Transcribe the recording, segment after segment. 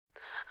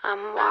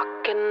I'm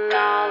walking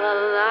all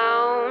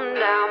alone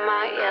down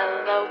my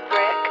yellow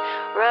brick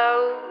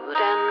road,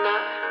 and I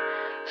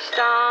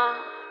stomp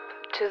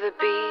to the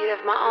beat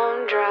of my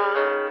own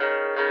drum.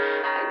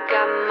 I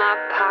got my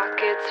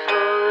pockets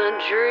full of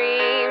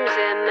dreams,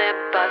 and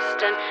they're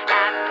busting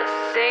at the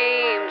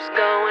seams,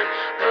 going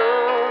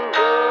boom,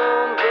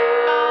 boom,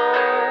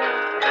 boom,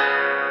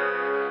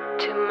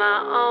 to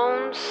my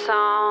own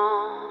song.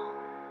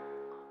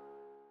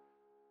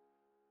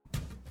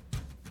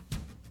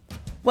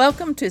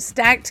 Welcome to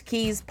Stacked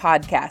Keys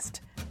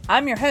Podcast.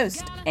 I'm your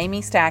host,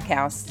 Amy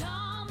Stackhouse.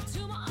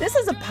 This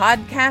is a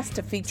podcast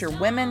to feature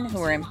women who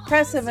are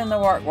impressive in the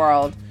work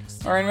world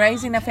or in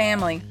raising a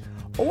family,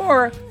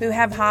 or who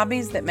have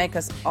hobbies that make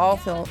us all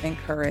feel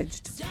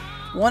encouraged.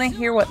 Want to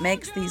hear what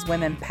makes these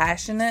women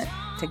passionate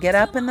to get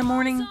up in the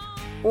morning,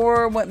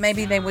 or what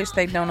maybe they wish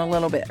they'd known a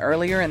little bit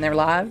earlier in their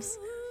lives?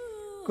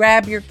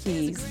 Grab your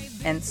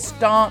keys and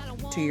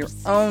stomp to your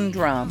own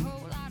drum.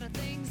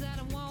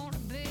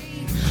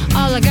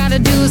 All I gotta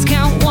do is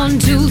count 1, 2,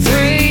 3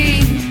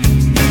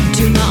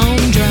 to my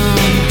own drum.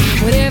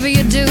 Whatever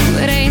you do,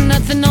 it ain't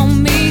nothing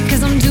on me,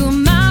 'cause I'm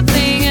doing my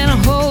thing and I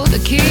hold the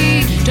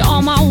key to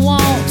all my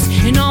wants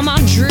and all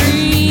my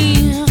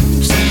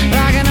dreams.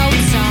 Like an old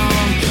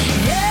song,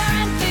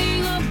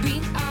 everything will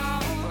be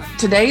alright.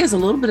 Today is a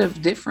little bit of a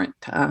different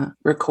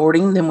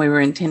recording than we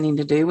were intending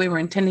to do. We were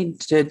intending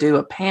to do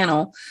a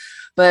panel,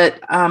 but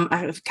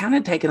I've kind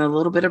of taken a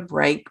little bit of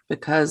break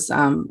because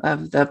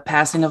of the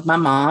passing of my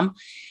mom.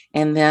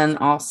 And then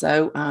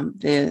also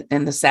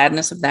the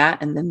sadness of that,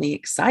 and then the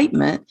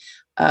excitement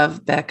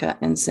of Becca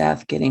and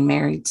Seth getting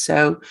married.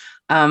 So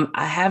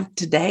I have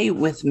today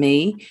with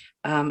me,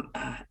 I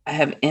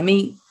have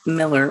Emmy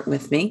Miller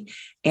with me,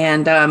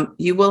 and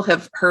you will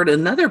have heard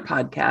another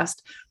podcast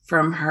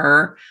from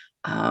her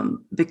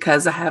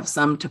because I have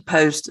some to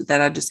post that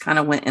I just kind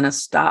of went in a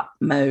stop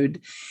mode.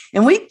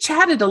 And we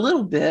chatted a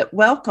little bit.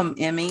 Welcome,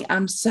 Emmy.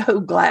 I'm so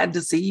glad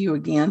to see you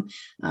again.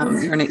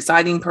 You're an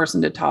exciting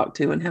person to talk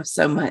to and have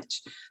so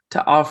much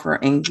to offer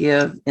and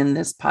give in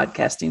this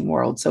podcasting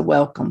world. So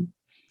welcome.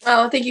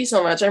 Oh, thank you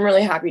so much. I'm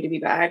really happy to be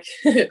back.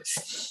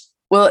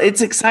 Well,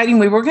 it's exciting.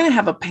 We were going to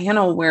have a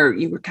panel where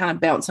you were kind of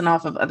bouncing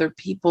off of other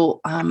people.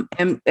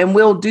 And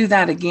we'll do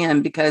that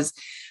again, because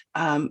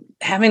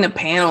having a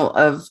panel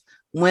of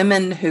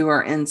women who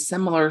are in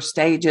similar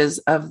stages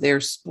of their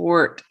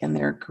sport and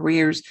their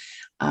careers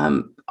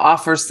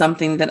offers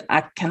something that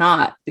I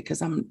cannot,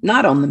 because I'm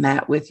not on the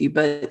mat with you.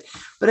 But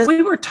as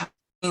we were talking,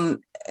 we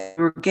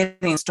were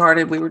getting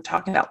started, we were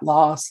talking about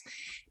loss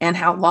and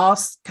how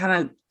loss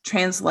kind of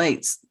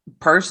translates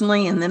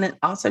personally, and then it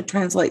also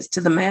translates to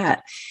the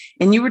mat.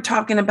 And you were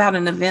talking about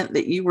an event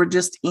that you were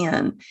just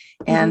in,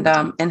 and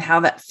how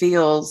that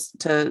feels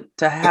to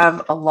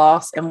have a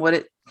loss and what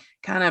it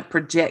kind of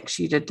projects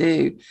you to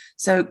do.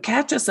 So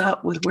catch us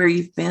up with where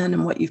you've been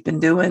and what you've been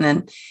doing,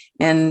 and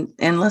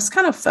let's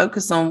kind of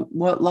focus on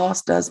what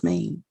loss does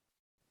mean.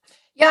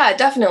 Yeah,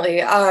 definitely.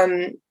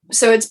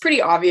 So it's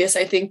pretty obvious,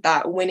 I think,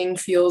 that winning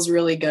feels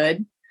really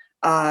good,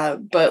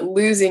 but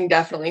losing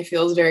definitely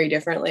feels very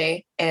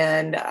differently.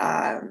 And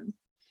I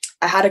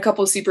had a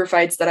couple of super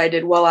fights that I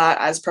did well at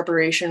as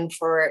preparation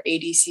for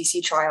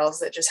ADCC trials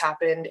that just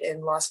happened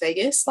in Las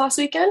Vegas last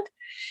weekend.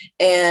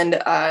 And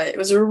it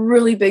was a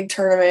really big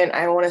tournament.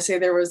 I want to say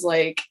there was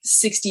like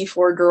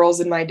 64 girls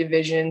in my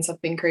division,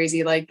 something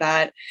crazy like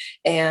that.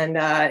 And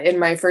in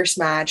my first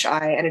match,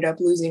 I ended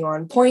up losing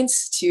on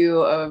points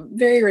to a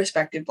very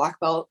respected black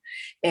belt.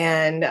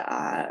 And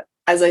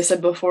as I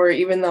said before,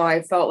 even though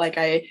I felt like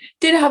I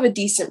did have a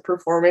decent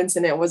performance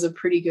and it was a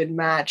pretty good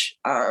match,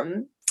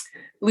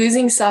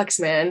 losing sucks,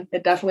 man.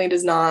 It definitely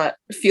does not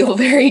feel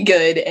very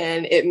good.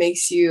 And it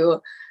makes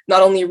you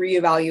not only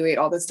reevaluate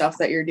all the stuff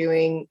that you're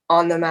doing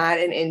on the mat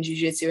and in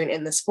jiu-jitsu and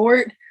in the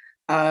sport,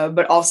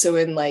 but also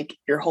in like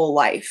your whole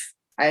life.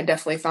 I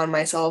definitely found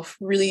myself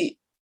really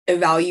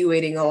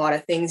evaluating a lot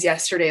of things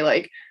yesterday,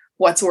 like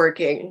what's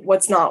working,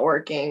 what's not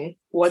working,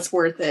 what's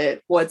worth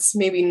it, what's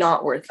maybe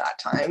not worth that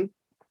time.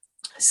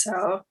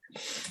 So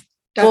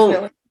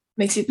definitely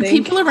makes you think.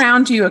 Do people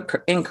around you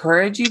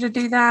encourage you to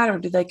do that, or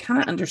do they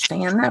kind of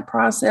understand that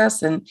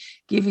process and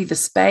give you the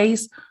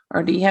space,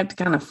 or do you have to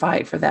kind of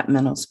fight for that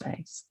mental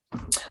space?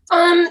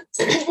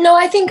 No,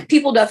 I think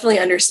people definitely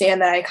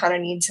understand that I kind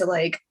of need to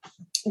like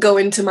go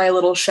into my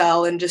little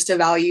shell and just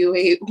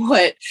evaluate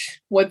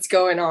what's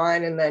going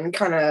on, and then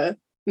kind of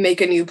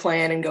make a new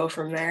plan and go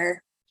from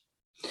there.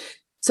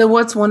 So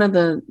what's one of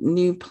the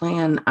new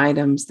plan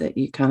items that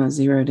you kind of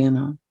zeroed in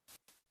on?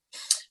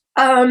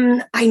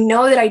 I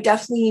know that I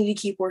definitely need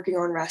to keep working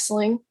on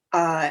wrestling.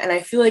 And I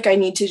feel like I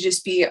need to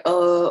just be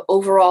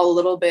overall a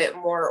little bit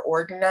more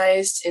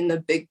organized in the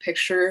big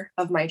picture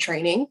of my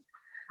training.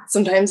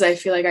 Sometimes I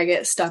feel like I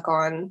get stuck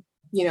on,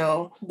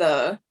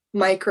 the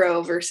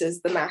micro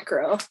versus the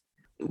macro.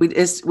 We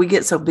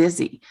get so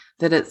busy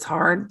that it's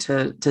hard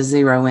to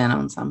zero in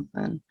on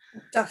something.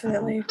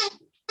 Definitely.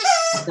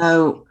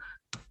 So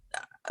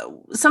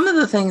some of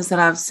the things that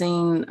I've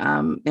seen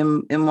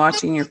in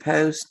watching your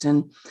post,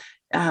 and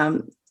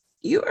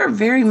you are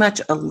very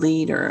much a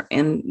leader.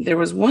 And there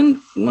was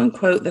one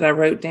quote that I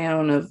wrote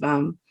down of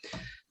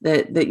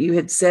that you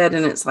had said,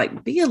 and it's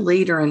like, be a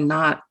leader and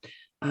not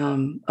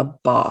a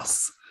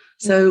boss.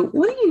 So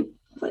what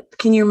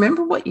can you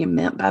remember what you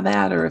meant by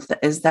that? Or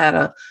is that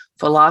a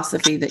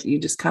philosophy that you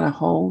just kind of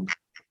hold?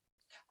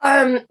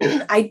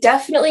 I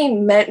definitely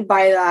meant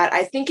by that,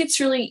 I think it's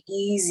really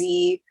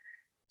easy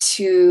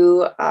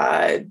to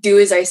do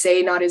as I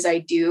say, not as I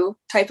do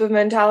type of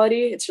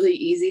mentality. It's really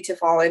easy to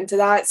fall into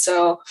that.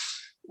 So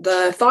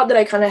the thought that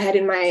I kind of had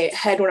in my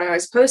head when I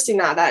was posting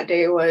that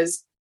day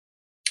was,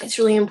 it's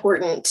really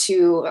important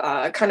to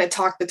kind of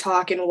talk the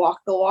talk and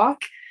walk the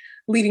walk,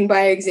 leading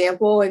by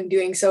example and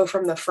doing so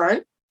from the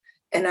front.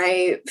 And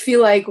I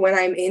feel like when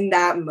I'm in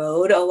that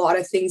mode, a lot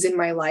of things in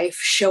my life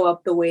show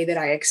up the way that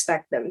I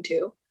expect them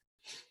to.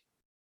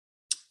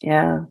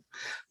 Yeah.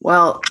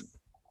 Well,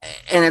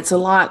 and it's a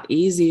lot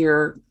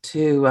easier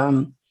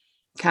to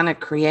kind of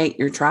create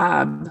your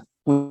tribe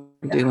when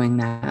you're doing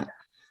that.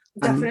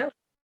 Definitely.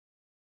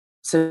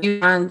 So you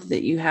find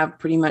that you have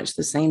pretty much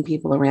the same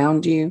people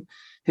around you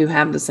who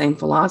have the same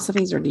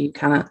philosophies, or do you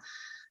kind of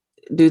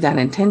do that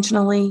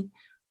intentionally,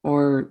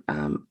 or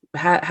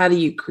how do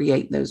you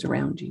create those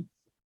around you?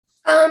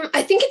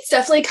 I think it's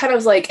definitely kind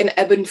of like an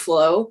ebb and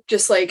flow,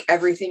 just like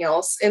everything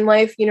else in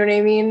life, you know what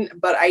I mean?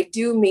 But I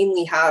do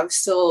mainly have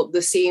still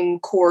the same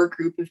core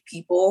group of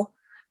people.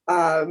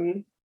 A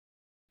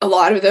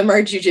lot of them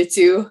are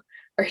jujitsu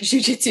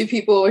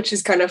people, which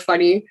is kind of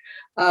funny.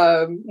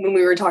 When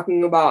we were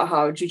talking about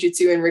how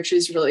jujitsu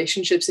enriches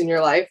relationships in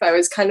your life, I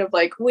was kind of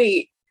like,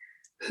 wait,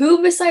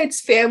 who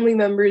besides family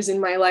members in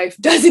my life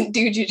doesn't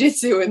do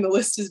jujitsu? And the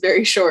list is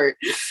very short.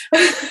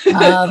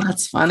 Oh,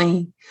 that's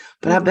funny.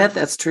 But I bet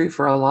that's true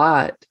for a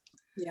lot.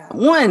 Yeah.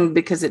 One,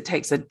 because it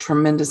takes a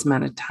tremendous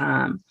amount of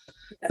time.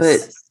 Yes.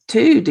 But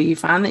two, do you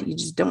find that you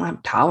just don't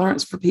have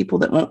tolerance for people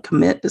that won't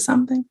commit to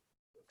something?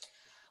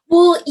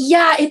 Well,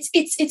 yeah,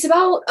 it's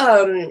about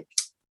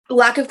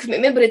lack of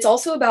commitment, but it's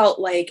also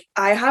about, like,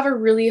 I have a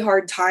really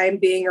hard time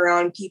being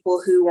around people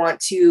who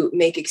want to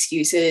make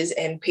excuses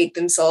and paint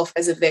themselves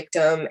as a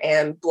victim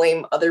and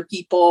blame other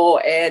people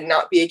and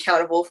not be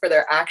accountable for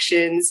their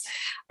actions.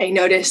 I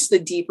notice the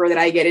deeper that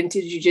I get into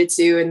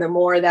jiu-jitsu and the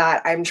more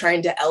that I'm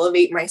trying to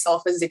elevate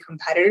myself as a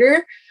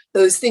competitor,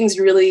 those things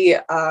really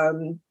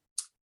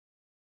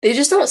they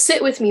just don't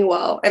sit with me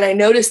well. And I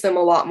notice them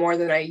a lot more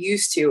than I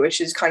used to,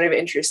 which is kind of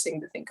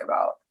interesting to think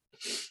about.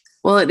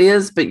 Well, it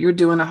is, but you're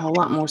doing a whole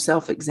lot more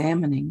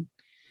self-examining.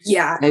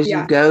 Yeah. As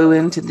you go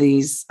into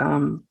these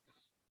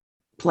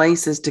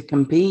places to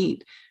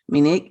compete. I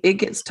mean, it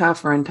gets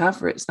tougher and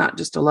tougher. It's not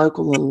just a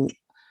local little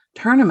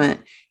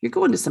tournament. You're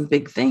going to some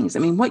big things. I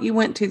mean, what you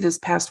went to this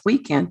past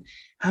weekend,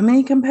 how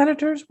many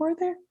competitors were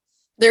there?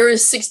 There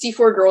was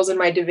 64 girls in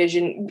my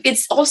division.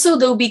 It's also,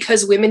 though,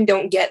 because women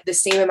don't get the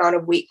same amount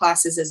of weight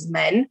classes as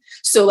men.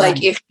 So, like,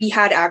 right. If we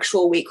had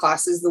actual weight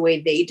classes the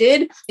way they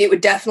did, it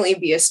would definitely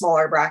be a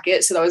smaller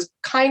bracket. So that was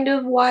kind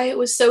of why it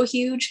was so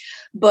huge.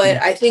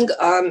 But I think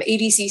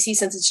ADCC,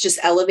 since it's just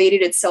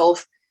elevated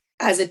itself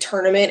as a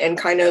tournament and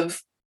kind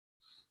of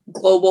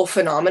global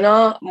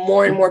phenomena,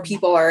 more and more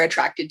people are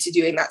attracted to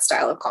doing that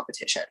style of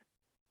competition.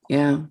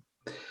 Yeah.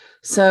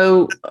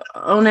 So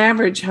on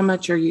average, how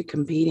much are you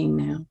competing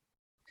now?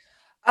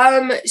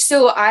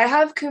 So I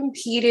have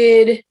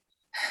competed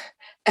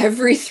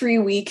every 3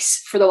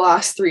 weeks for the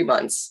last 3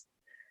 months.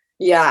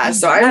 Yeah.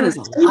 So that is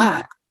a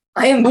lot.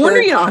 I am. No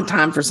wonder you're on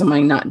time for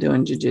somebody not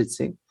doing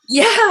jiu-jitsu.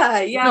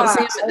 Yeah. You don't see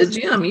them at the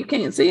gym. You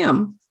can't see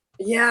them.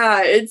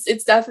 Yeah,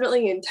 it's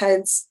definitely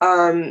intense.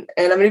 And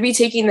I'm going to be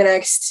taking the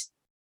next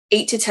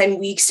 8 to 10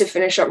 weeks to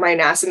finish up my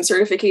NASM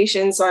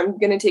certification. So I'm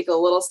going to take a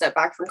little step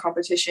back from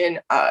competition,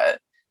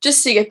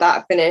 just to get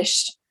that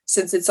finished,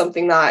 since it's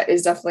something that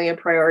is definitely a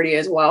priority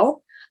as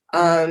well.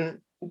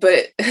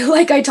 But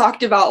like I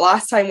talked about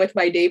last time with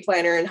my day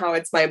planner and how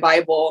it's my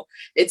Bible,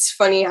 it's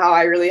funny how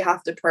I really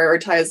have to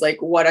prioritize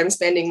like what I'm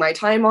spending my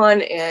time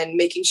on and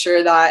making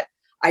sure that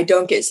I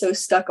don't get so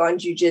stuck on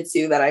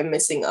jiu-jitsu that I'm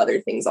missing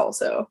other things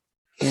also.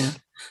 Yeah.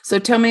 So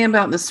tell me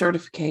about the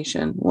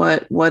certification.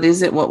 What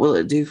is it? What will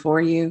it do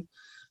for you?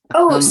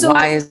 So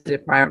why is it a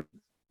priority?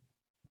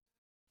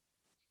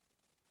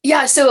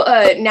 Yeah, so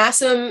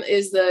NASM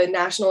is the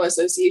National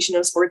Association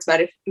of Sports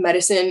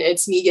Medicine.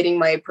 It's me getting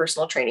my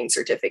personal training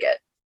certificate.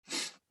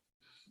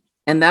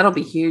 And that'll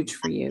be huge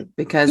for you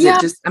because it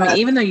just, I mean,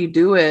 even though you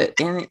do it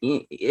and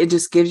it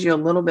just gives you a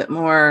little bit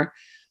more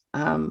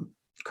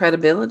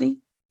credibility.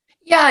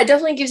 Yeah, it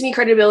definitely gives me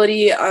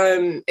credibility.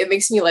 It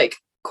makes me like,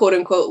 quote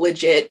unquote,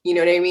 legit. You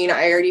know what I mean?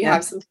 I already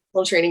have some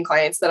personal training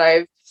clients that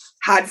I've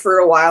had for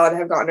a while and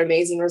have gotten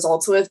amazing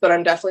results with, but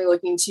I'm definitely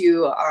looking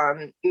to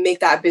make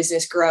that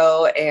business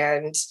grow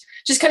and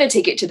just kind of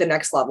take it to the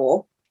next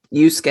level.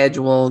 You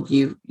schedule,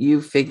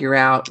 you figure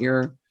out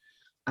your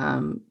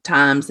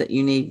times that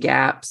you need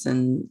gaps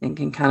and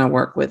can kind of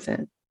work with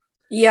it.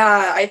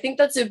 Yeah, I think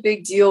that's a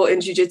big deal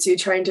in jiu-jitsu,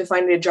 trying to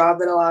find a job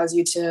that allows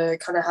you to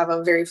kind of have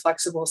a very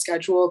flexible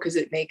schedule, because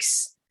it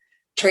makes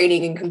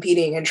training and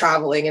competing and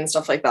traveling and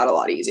stuff like that a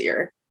lot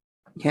easier.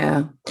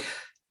 Yeah.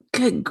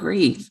 Good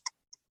grief.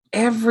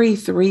 Every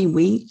 3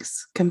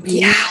 weeks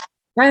competing? Yeah.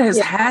 That has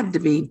Yeah. had to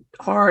be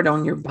hard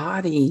on your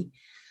body.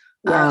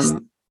 Yes.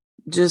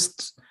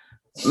 Just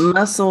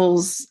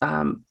muscles,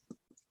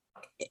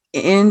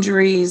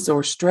 injuries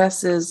or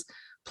stresses,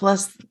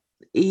 plus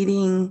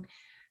eating.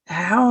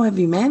 How have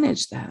you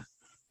managed that?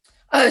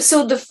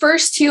 So the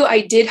first two,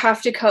 I did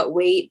have to cut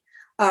weight.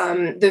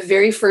 The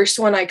very first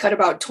one, I cut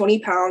about 20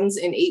 pounds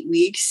in 8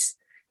 weeks.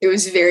 It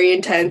was very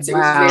intense. It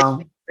was very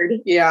Wow.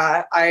 hard.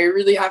 Yeah, I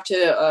really have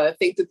to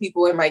thank the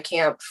people in my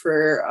camp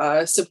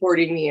for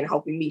supporting me and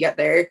helping me get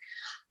there.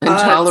 And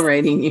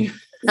tolerating you.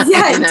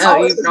 Yeah,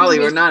 No, you probably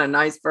were not a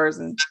nice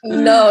person.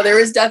 No, there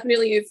was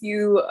definitely a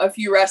few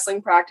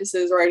wrestling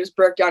practices where I just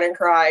broke down and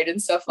cried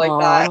and stuff like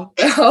that.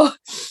 So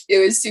it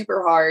was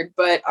super hard.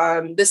 But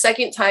the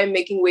second time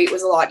making weight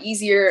was a lot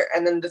easier.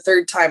 And then the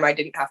third time I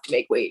didn't have to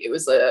make weight. It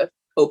was a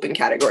open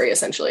category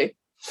essentially.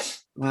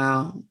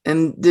 Wow.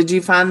 And did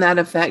you find that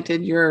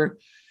affected your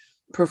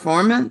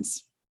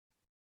performance?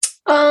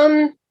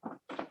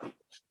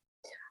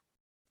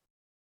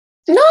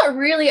 Not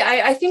really.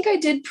 I think I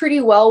did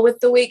pretty well with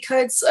the weight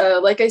cuts.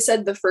 Like I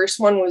said, the first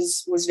one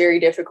was very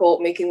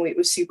difficult. Making weight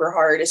was super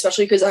hard,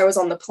 especially because I was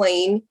on the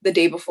plane the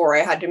day before I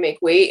had to make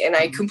weight, and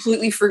I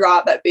completely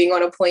forgot that being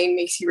on a plane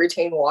makes you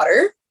retain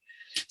water.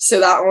 So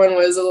that one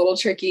was a little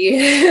tricky.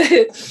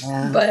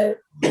 Yeah. But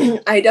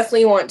I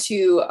definitely want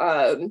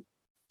to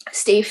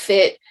stay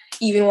fit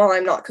even while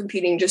I'm not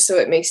competing, just so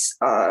it makes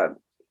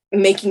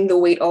making the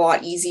weight a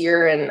lot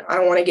easier. And I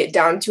want to get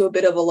down to a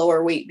bit of a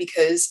lower weight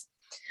because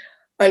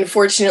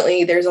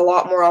unfortunately, there's a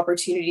lot more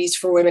opportunities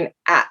for women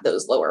at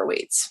those lower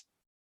weights.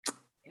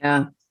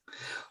 Yeah.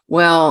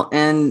 Well,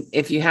 and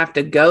if you have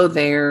to go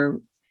there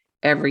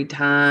every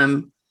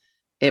time,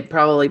 it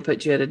probably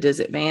puts you at a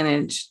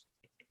disadvantage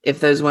if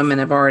those women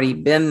have already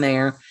been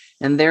there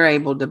and they're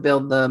able to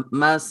build the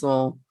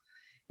muscle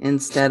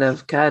instead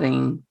of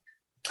cutting.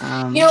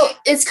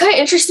 It's kind of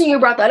interesting you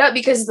brought that up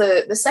because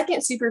the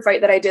second super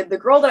fight that I did, the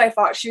girl that I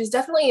fought, she was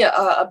definitely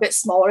a bit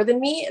smaller than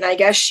me. And I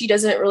guess she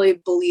doesn't really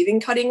believe in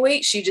cutting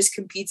weight. She just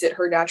competes at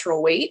her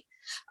natural weight.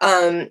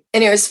 And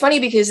it was funny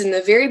because in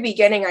the very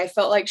beginning, I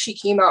felt like she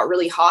came out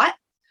really hot.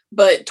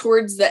 But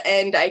towards the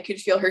end, I could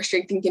feel her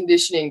strength and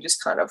conditioning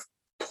just kind of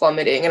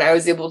plummeting. And I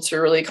was able to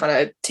really kind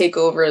of take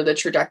over the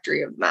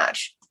trajectory of the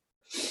match.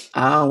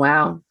 Oh,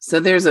 wow. So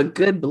there's a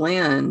good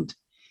blend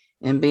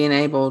in being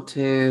able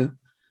to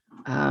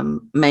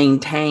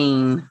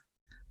maintain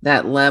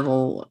that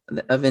level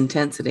of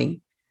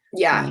intensity.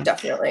 Yeah,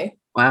 definitely.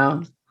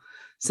 Wow.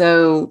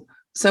 So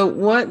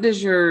what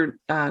does your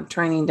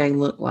training day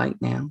look like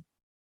now?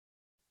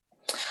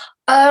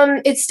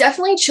 It's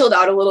definitely chilled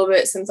out a little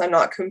bit since I'm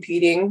not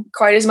competing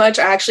quite as much.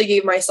 I actually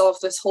gave myself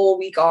this whole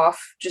week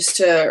off just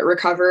to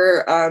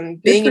recover.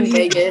 Being in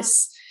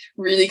Vegas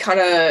really kind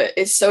of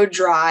is so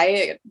dry.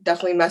 It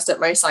definitely messed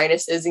up my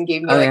sinuses and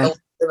gave me a little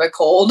bit of a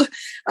cold.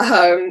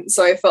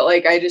 So I felt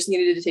like I just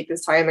needed to take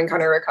this time and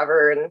kind of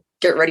recover and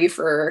get ready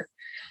for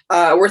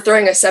we're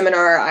throwing a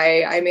seminar.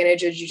 I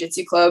manage a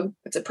jiu-jitsu club.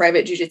 It's a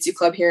private jiu-jitsu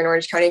club here in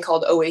Orange County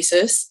called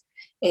Oasis.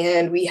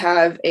 And we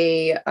have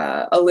a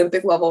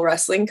Olympic level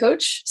wrestling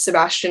coach,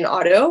 Sebastian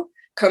Otto,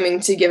 coming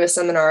to give a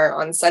seminar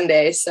on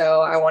Sunday.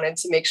 So I wanted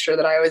to make sure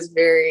that I was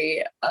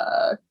very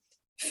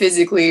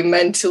physically,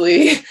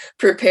 mentally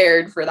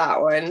prepared for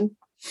that one.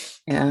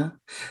 Yeah.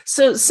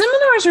 So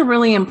seminars are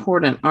really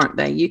important, aren't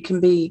they? You can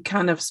be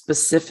kind of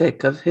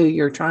specific of who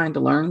you're trying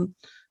to learn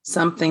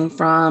something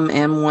from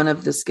and one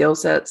of the skill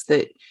sets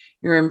that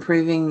you're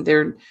improving.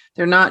 They're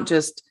not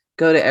just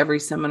go to every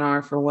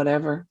seminar for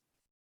whatever.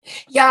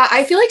 Yeah,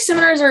 I feel like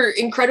seminars are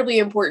incredibly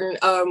important.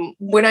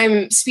 When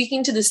I'm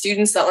speaking to the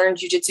students that learn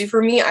jiu-jitsu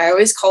for me, I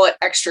always call it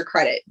extra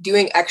credit,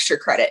 doing extra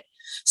credit.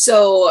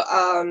 So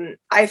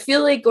I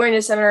feel like going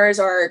to seminars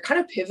are kind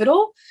of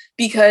pivotal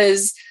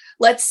because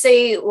let's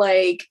say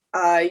like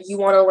you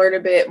want to learn a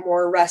bit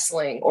more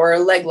wrestling or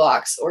leg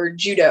locks or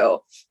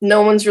judo.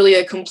 No one's really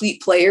a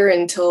complete player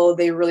until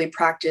they really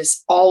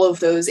practice all of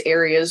those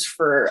areas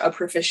for a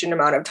proficient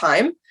amount of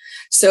time.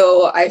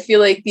 So I feel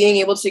like being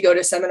able to go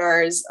to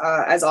seminars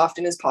as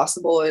often as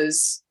possible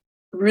is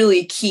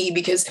really key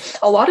because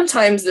a lot of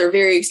times they're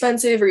very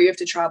expensive or you have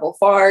to travel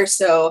far.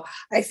 So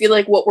I feel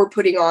like what we're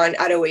putting on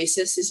at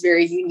Oasis is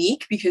very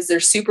unique because they're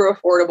super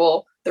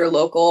affordable, they're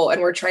local,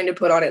 and we're trying to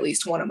put on at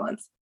least one a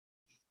month.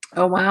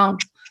 Oh, wow.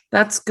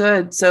 That's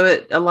good. So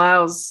it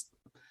allows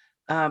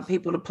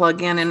people to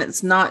plug in, and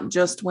it's not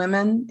just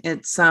women.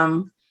 It's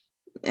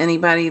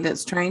anybody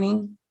that's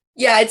training.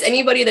 Yeah, it's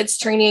anybody that's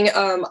training.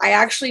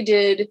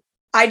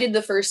 I did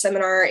the first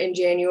seminar in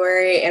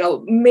January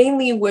and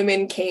mainly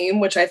women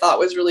came, which I thought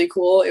was really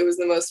cool. It was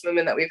the most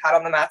women that we've had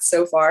on the mats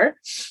so far.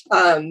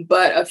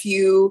 But a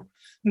few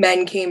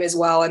men came as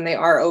well, and they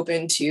are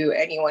open to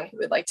anyone who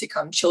would like to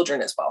come,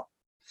 children as well.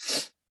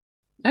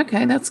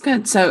 Okay, that's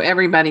good. So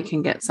everybody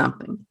can get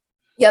something.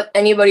 Yep,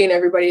 anybody and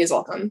everybody is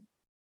welcome.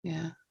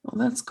 Yeah,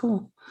 well, that's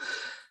cool.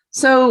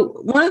 So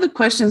one of the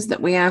questions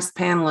that we ask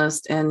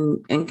panelists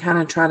and kind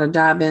of try to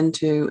dive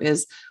into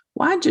is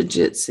why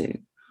jiu-jitsu?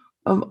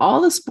 of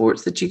all the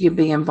sports that you could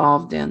be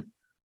involved in,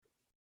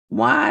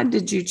 why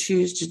did you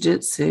choose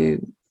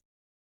jiu-jitsu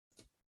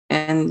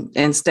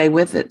and stay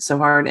with it so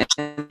hard?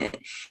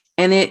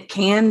 And it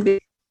can be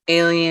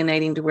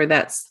alienating to where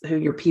that's who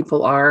your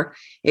people are.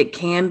 It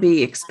can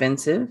be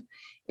expensive.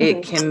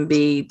 It can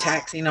be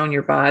taxing on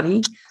your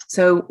body.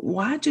 So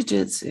why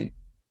jiu-jitsu?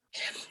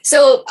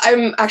 So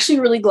I'm actually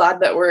really glad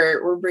that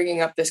we're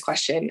bringing up this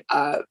question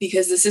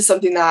because this is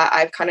something that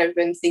I've kind of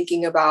been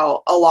thinking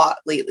about a lot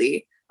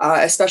lately,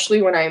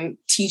 especially when I'm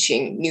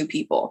teaching new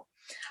people.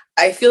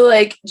 I feel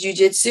like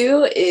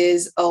jiu-jitsu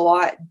is a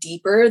lot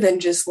deeper than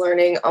just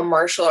learning a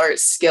martial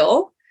arts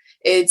skill.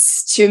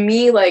 It's, to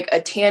me, like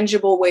a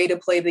tangible way to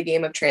play the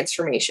game of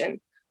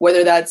transformation,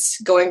 whether that's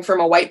going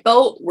from a white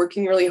belt,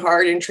 working really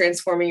hard and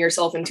transforming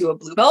yourself into a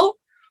blue belt,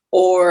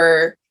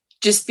 or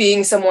just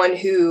being someone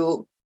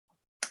who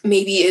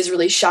maybe is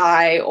really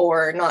shy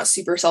or not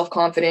super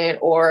self-confident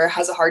or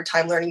has a hard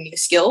time learning new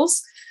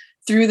skills.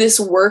 Through this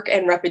work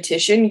and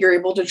repetition, you're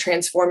able to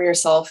transform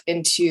yourself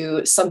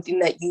into something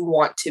that you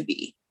want to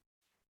be.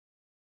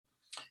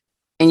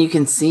 And you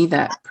can see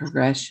that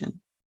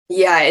progression.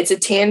 Yeah, it's a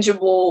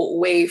tangible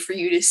way for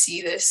you to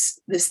see this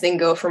thing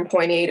go from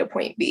point A to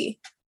point B.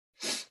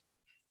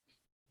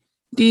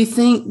 Do you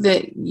think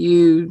that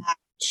you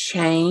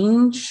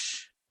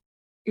change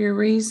your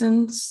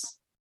reasons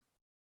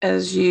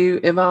as you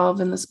evolve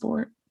in the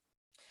sport?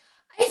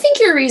 I think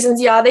your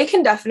reasons, yeah, they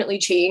can definitely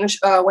change.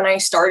 When I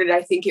started,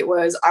 I think it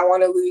was, I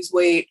want to lose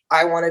weight.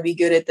 I want to be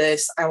good at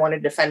this. I want to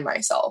defend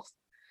myself.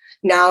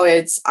 Now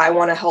it's, I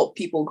want to help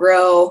people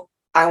grow.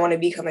 I want to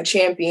become a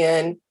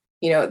champion.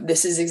 You know,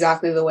 this is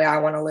exactly the way I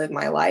want to live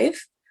my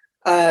life.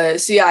 So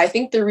yeah, I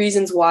think the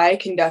reasons why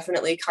can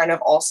definitely kind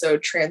of also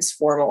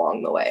transform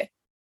along the way.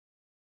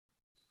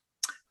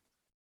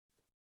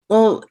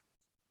 Well,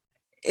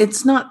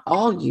 it's not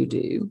all you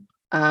do.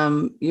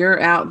 You're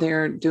out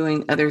there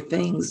doing other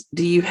things.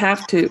 Do you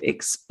have to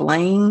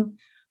explain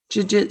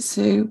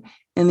jiu-jitsu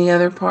in the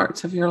other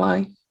parts of your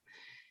life?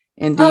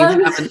 And do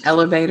you have an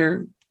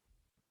elevator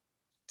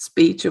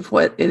speech of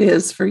what it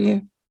is for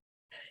you?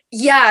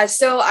 Yeah,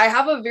 so I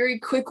have a very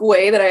quick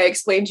way that I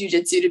explain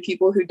jiu-jitsu to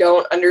people who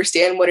don't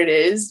understand what it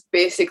is.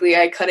 Basically,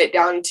 I cut it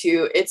down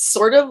to, it's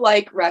sort of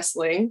like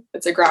wrestling.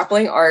 It's a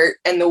grappling art.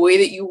 And the way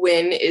that you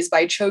win is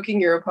by choking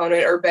your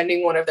opponent or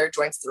bending one of their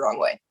joints the wrong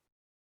way.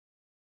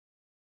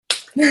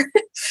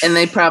 And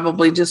they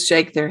probably just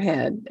shake their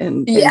head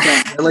and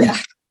don't really. Yeah.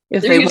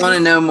 If they want to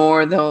know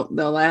more,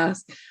 they'll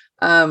ask.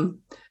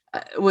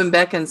 When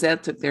Becca and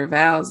Seth took their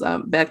vows,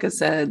 Becca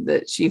said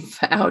that she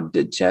vowed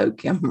to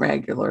choke him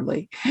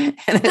regularly, and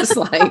it's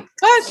like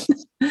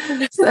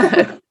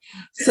what?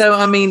 So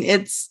I mean,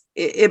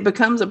 it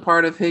becomes a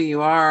part of who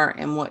you are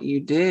and what you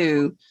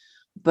do.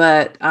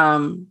 But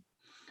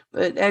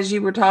as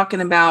you were talking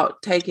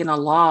about taking a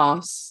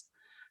loss,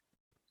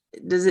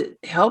 does it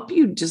help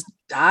you just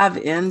dive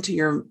into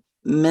your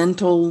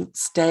mental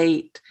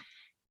state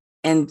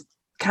and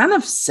kind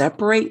of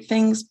separate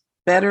things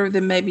better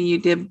than maybe you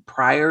did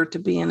prior to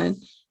being a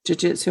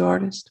jiu-jitsu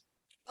artist?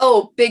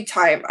 Oh, big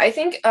time. I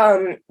think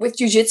with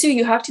jiu-jitsu,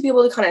 you have to be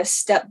able to kind of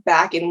step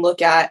back and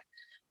look at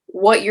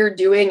what you're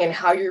doing and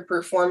how you're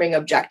performing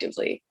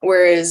objectively.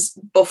 Whereas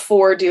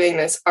before doing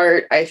this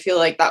art, I feel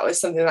like that was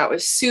something that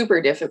was super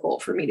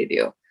difficult for me to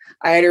do.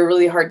 I had a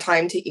really hard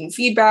time taking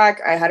feedback.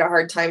 I had a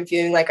hard time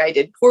feeling like I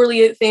did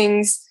poorly at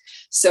things.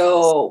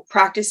 So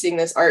practicing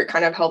this art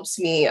kind of helps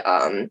me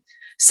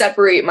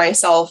separate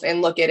myself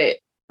and look at it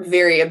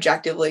very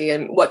objectively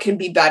and what can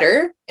be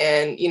better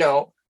and, you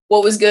know,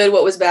 what was good,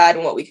 what was bad,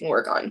 and what we can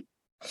work on.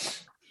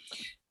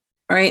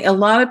 All right. A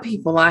lot of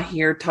people I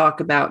hear talk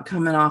about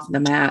coming off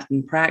the mat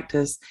and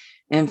practice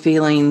and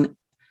feeling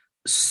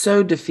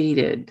so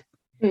defeated.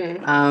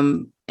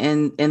 And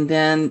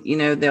then, you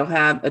know, they'll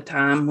have a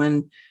time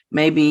when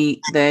maybe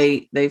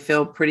they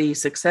feel pretty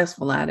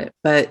successful at it,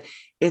 but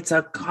it's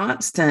a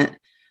constant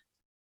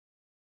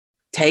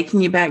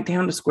taking you back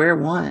down to square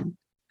one.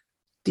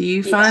 Do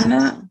you find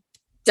that?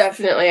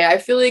 Definitely. I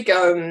feel like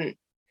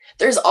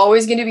there's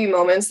always going to be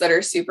moments that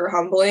are super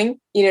humbling.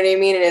 You know what I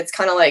mean? And it's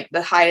kind of like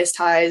the highest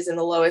highs and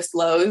the lowest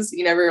lows.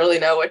 You never really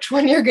know which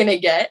one you're going to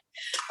get.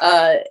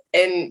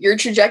 And your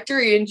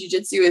trajectory in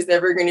jiu-jitsu is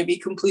never going to be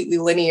completely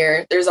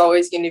linear. There's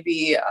always going to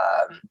be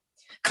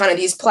kind of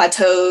these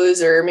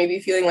plateaus or maybe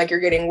feeling like you're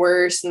getting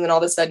worse and then all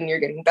of a sudden you're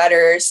getting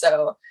better.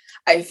 So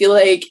I feel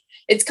like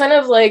it's kind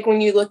of like when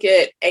you look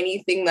at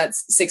anything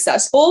that's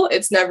successful,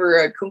 it's never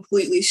a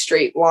completely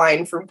straight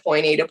line from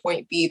point A to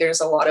point B. There's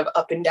a lot of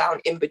up and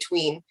down in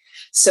between.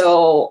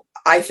 So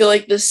I feel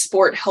like this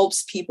sport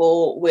helps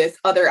people with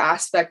other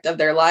aspects of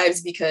their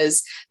lives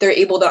because they're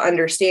able to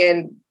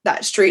understand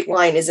that straight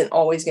line isn't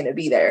always going to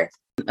be there.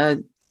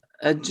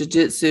 A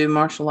jiu-jitsu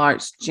martial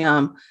arts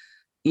gym,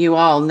 you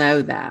all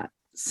know that.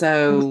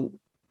 So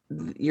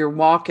you're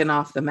walking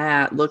off the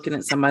mat, looking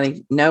at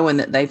somebody, knowing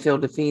that they feel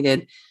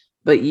defeated,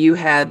 but you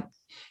have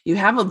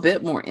a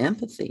bit more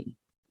empathy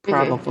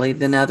probably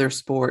than other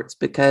sports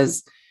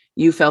because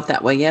you felt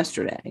that way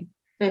yesterday.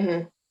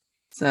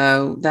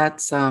 So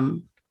that's,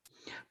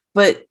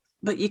 but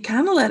but you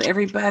kind of let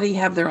everybody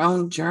have their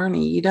own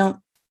journey. You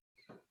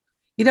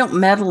don't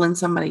meddle in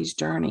somebody's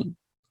journey,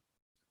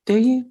 do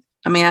you?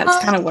 I mean,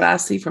 that's kind of what I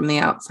see from the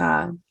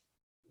outside.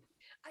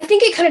 I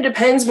think it kind of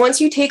depends.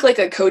 Once you take like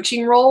a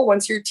coaching role,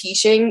 once you're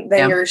teaching,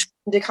 then you're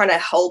trying to kind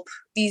of help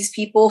these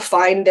people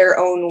find their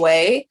own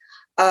way.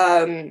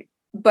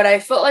 But I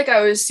felt like I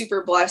was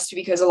super blessed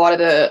because a lot of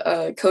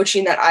the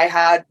coaching that I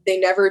had, they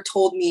never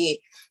told me,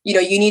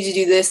 you need to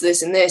do this,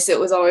 this, and this. It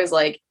was always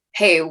like,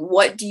 hey,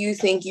 what do you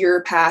think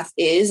your path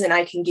is? And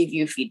I can give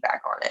you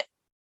feedback on it.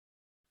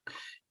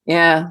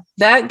 Yeah,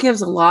 that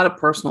gives a lot of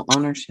personal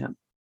ownership.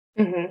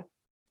 Mm-hmm.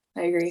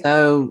 I agree.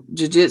 So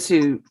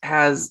jiu-jitsu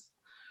has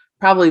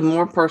probably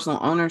more personal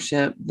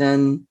ownership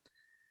than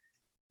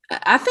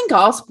I think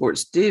all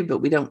sports do, but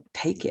we don't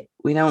take it.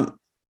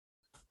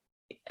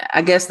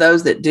 I guess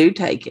those that do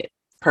take it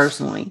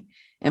personally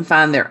and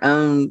find their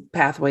own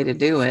pathway to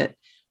do it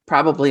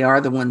probably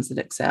are the ones that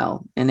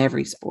excel in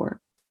every sport.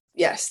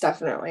 Yes,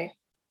 definitely.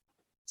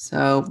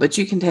 So, but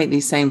you can take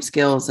these same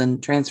skills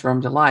and transfer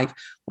them to life.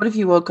 What if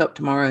you woke up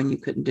tomorrow and you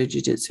couldn't do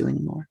jiu-jitsu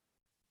anymore?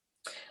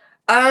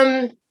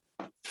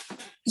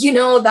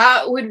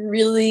 That would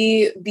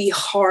really be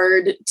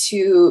hard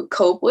to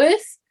cope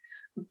with,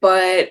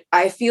 but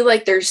I feel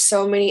like there's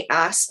so many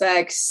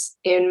aspects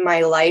in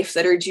my life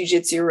that are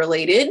jiu-jitsu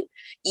related.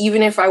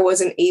 Even if I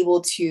wasn't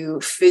able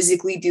to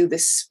physically do the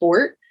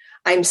sport,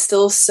 I'm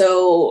still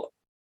so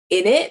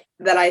in it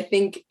that I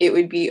think it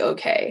would be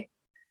okay.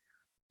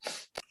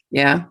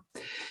 Yeah.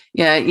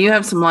 Yeah. You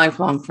have some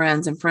lifelong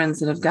friends and friends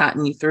that have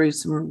gotten you through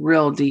some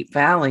real deep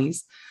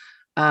valleys.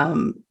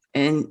 And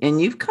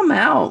you've come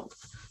out.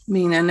 I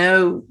mean, I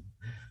know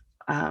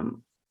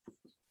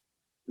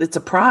it's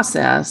a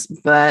process,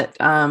 but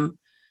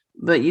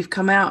you've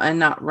come out and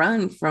not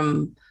run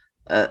from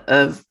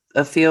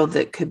a field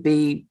that could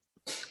be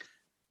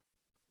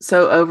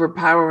so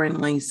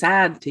overpoweringly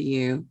sad to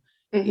you.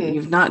 Mm-hmm.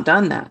 You've not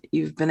done that.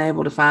 You've been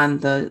able to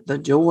find the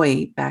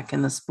joy back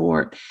in the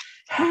sport.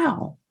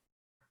 How?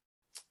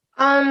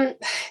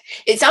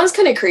 It sounds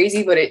kind of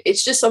crazy, but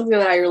it's just something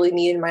that I really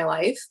need in my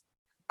life.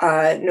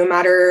 No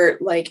matter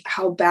like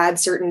how bad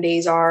certain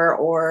days are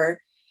or,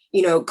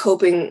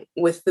 coping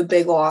with the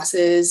big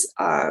losses,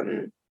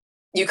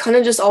 you kind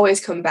of just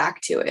always come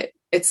back to it.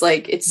 It's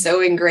like, it's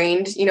so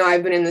ingrained.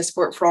 I've been in this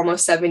sport for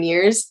almost 7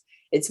 years.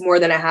 It's more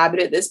than a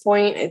habit at this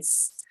point.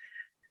 It's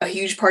a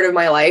huge part of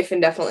my life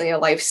and definitely a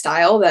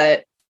lifestyle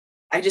that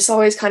I just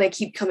always kind of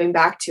keep coming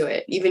back to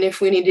it. Even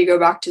if we need to go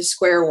back to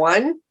square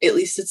one, at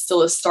least it's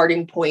still a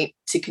starting point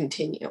to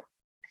continue.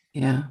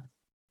 Yeah.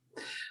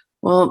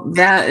 Well,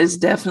 that is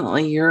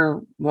definitely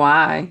your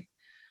why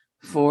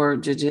for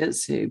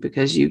jiu-jitsu,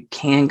 because you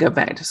can go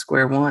back to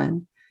square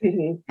one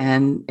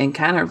and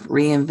kind of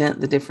reinvent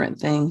the different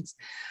things.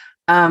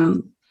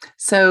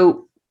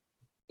 So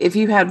if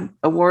you had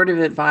a word of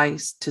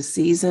advice to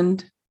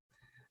seasoned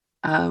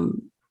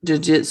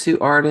jiu-jitsu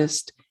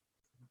artist,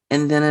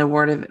 and then a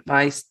word of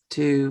advice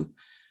to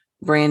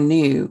brand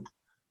new,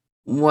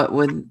 what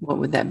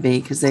would that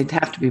be? Because they'd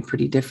have to be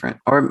pretty different,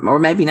 or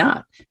maybe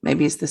not.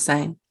 Maybe it's the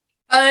same.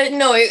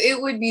 No,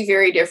 it would be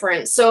very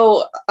different.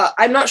 So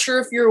I'm not sure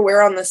if you're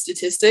aware on the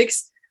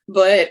statistics,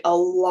 but a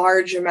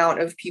large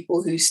amount of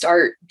people who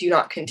start do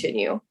not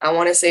continue. I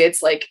want to say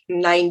it's like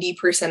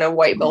 90% of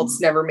white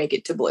belts never make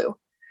it to blue.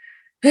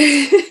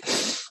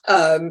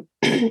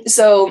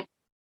 So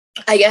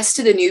I guess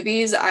to the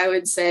newbies, I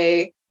would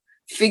say,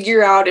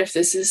 figure out if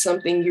this is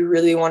something you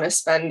really want to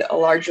spend a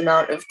large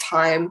amount of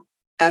time,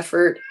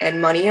 effort, and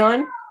money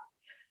on.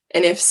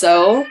 And if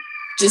so,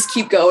 just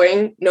keep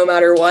going no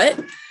matter what.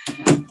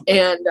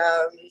 And,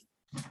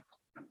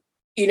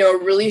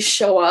 really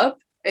show up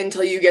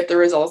until you get the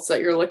results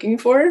that you're looking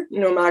for,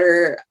 no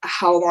matter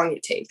how long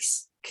it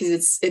takes,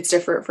 because it's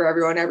different for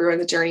everyone.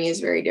 Everyone's journey is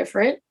very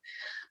different.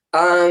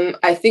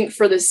 I think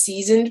for the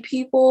seasoned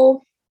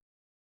people,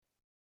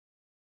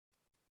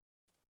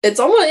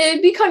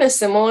 it'd be kind of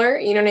similar,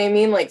 you know what I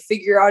mean? Like,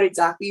 figure out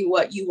exactly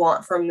what you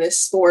want from this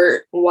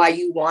sport, why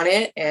you want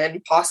it,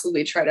 and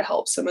possibly try to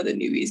help some of the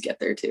newbies get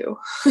there too.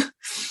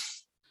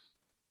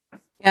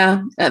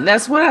 Yeah,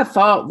 that's what I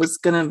thought was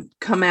going to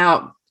come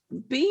out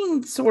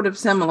being sort of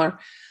similar,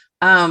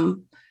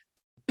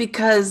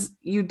 because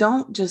you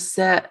don't just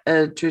set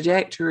a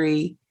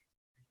trajectory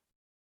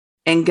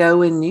and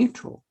go in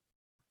neutral.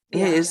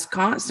 Yeah. It is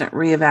constant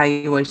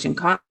reevaluation,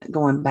 constant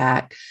going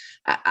back.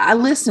 I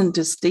listened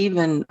to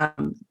Stephen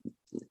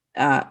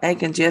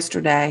Akins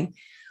yesterday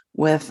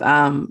with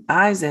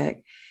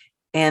Isaac,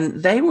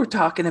 and they were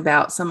talking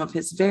about some of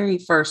his very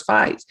first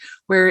fights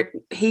where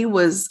he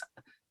was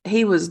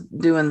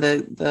doing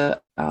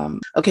the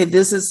okay,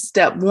 this is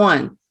step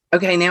one.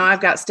 Okay, now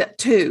I've got step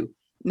two.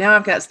 Now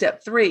I've got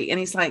step three. And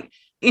he's like,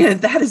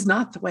 that is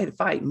not the way to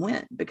fight and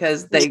win,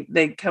 because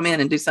they come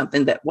in and do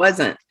something that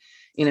wasn't,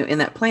 in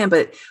that plan.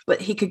 But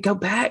he could go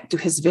back to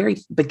his very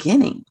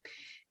beginning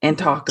and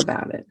talk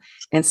about it.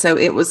 And so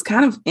it was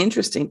kind of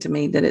interesting to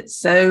me that it's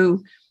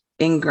so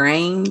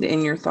ingrained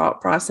in your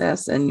thought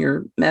process and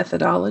your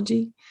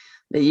methodology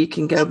that you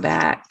can go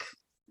back,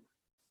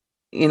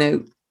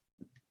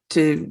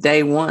 to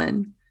day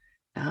one.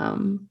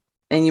 And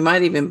you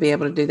might even be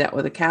able to do that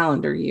with a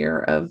calendar year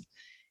of,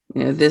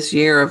 this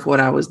year of what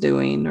I was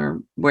doing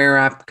or where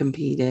I've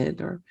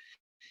competed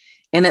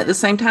and at the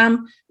same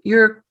time,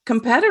 your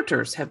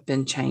competitors have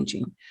been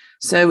changing.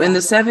 So in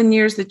the 7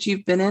 years that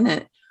you've been in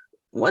it,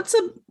 what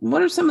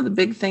are some of the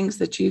big things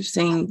that you've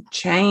seen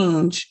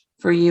change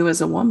for you as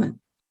a woman?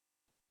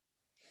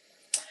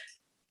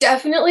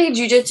 Definitely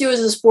jiu-jitsu as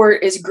a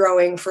sport is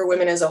growing for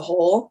women as a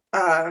whole.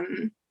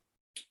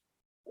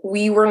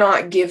 We were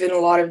not given a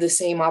lot of the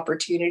same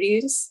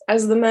opportunities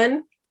as the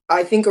men.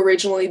 I think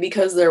originally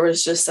because there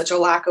was just such a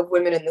lack of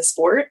women in the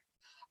sport.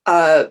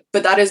 But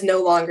that is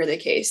no longer the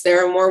case.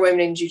 There are more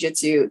women in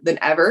jiu-jitsu than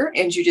ever,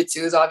 and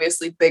jiu-jitsu is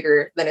obviously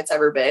bigger than it's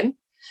ever been.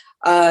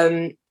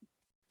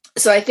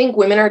 So I think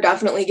women are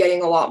definitely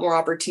getting a lot more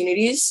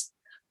opportunities.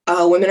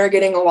 Women are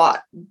getting a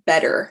lot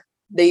better.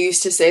 They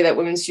used to say that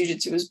women's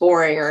jiu-jitsu was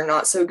boring or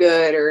not so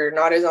good or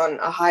not as on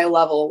a high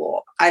level.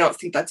 Well, I don't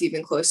think that's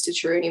even close to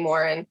true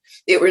anymore. And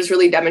it was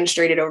really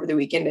demonstrated over the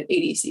weekend at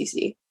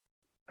ADCC.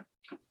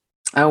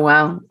 Oh,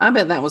 wow. I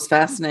bet that was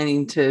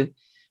fascinating to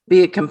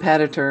be a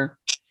competitor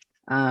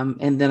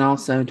and then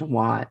also to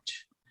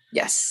watch.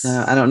 Yes.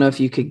 So I don't know if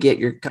you could get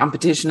your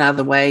competition out of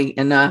the way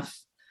enough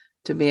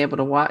to be able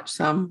to watch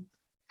some.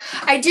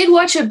 I did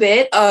watch a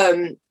bit.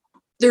 The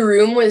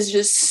room was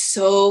just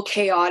so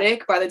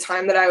chaotic. By the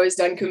time that I was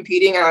done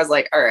competing, I was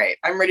like, all right,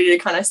 I'm ready to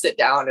kind of sit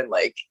down and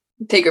like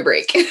take a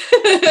break.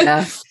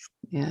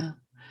 Yeah.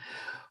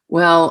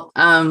 Well,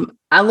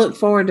 I look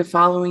forward to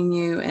following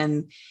you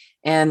and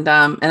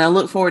I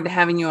look forward to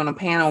having you on a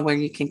panel where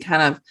you can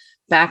kind of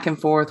back and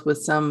forth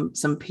with some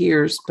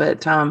peers.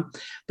 But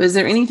is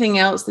there anything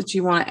else that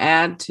you want to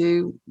add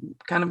to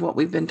kind of what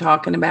we've been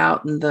talking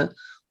about and the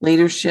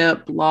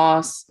leadership,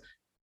 loss,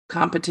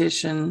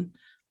 competition,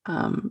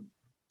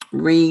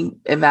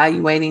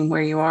 re-evaluating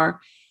where you are?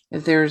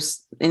 If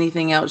there's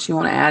anything else you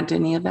want to add to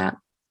any of that?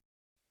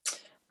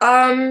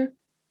 I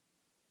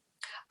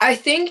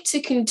think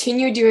to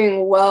continue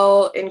doing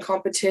well in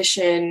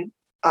competition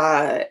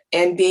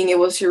and being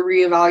able to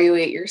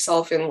reevaluate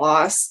yourself in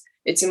loss,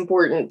 it's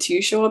important to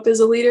show up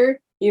as a leader.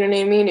 You know what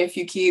I mean? If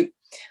you keep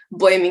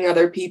blaming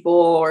other people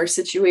or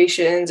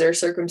situations or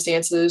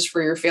circumstances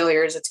for your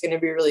failures, it's going to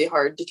be really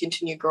hard to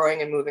continue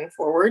growing and moving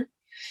forward.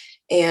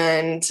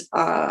 And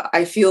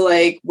I feel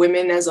like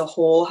women as a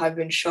whole have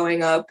been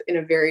showing up in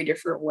a very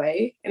different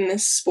way in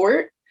this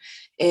sport.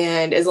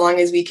 And as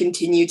long as we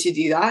continue to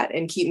do that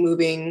and keep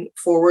moving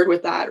forward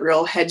with that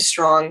real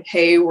headstrong,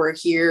 hey, we're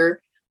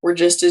here, we're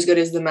just as good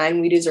as the men,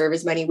 we deserve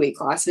as many weight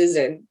classes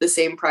and the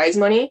same prize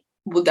money,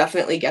 we'll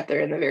definitely get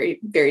there in the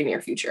very, very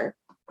near future.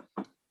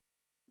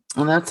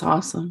 Well, that's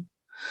awesome.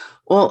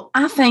 Well,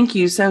 I thank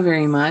you so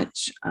very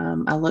much.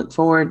 I look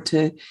forward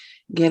to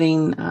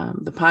getting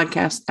the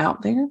podcast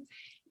out there,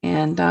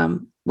 and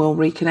we'll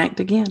reconnect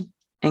again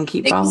and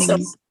keep following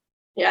you.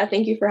 Yeah,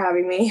 thank you for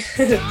having me.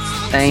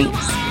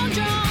 Thanks.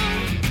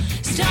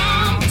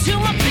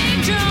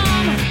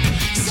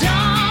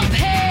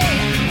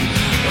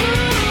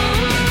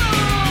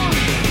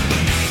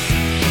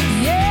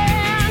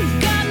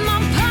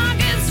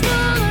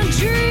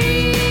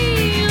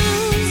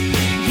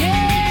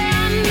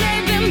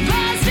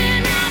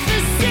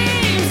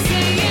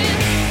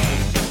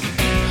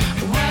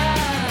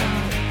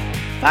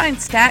 Find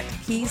Stacked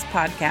Keys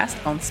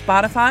podcast on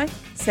Spotify,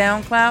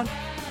 SoundCloud,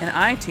 and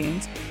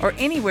iTunes, or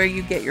anywhere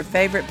you get your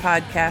favorite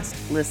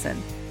podcast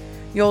listen.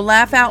 You'll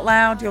laugh out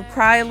loud, you'll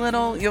cry a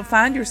little, you'll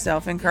find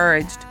yourself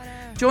encouraged.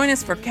 Join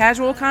us for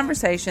casual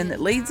conversation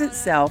that leads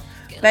itself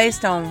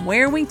based on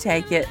where we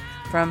take it,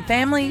 from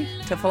family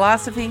to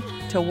philosophy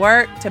to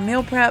work to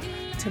meal prep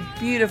to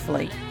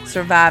beautifully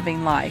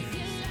surviving life.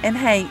 And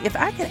hey, if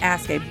I could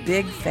ask a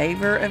big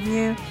favor of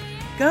you,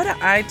 go to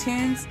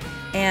iTunes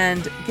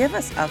and give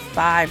us a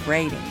 5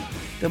 rating.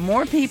 The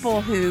more people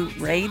who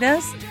rate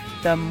us,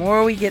 the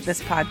more we get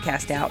this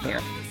podcast out there.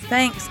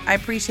 Thanks. I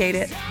appreciate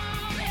it.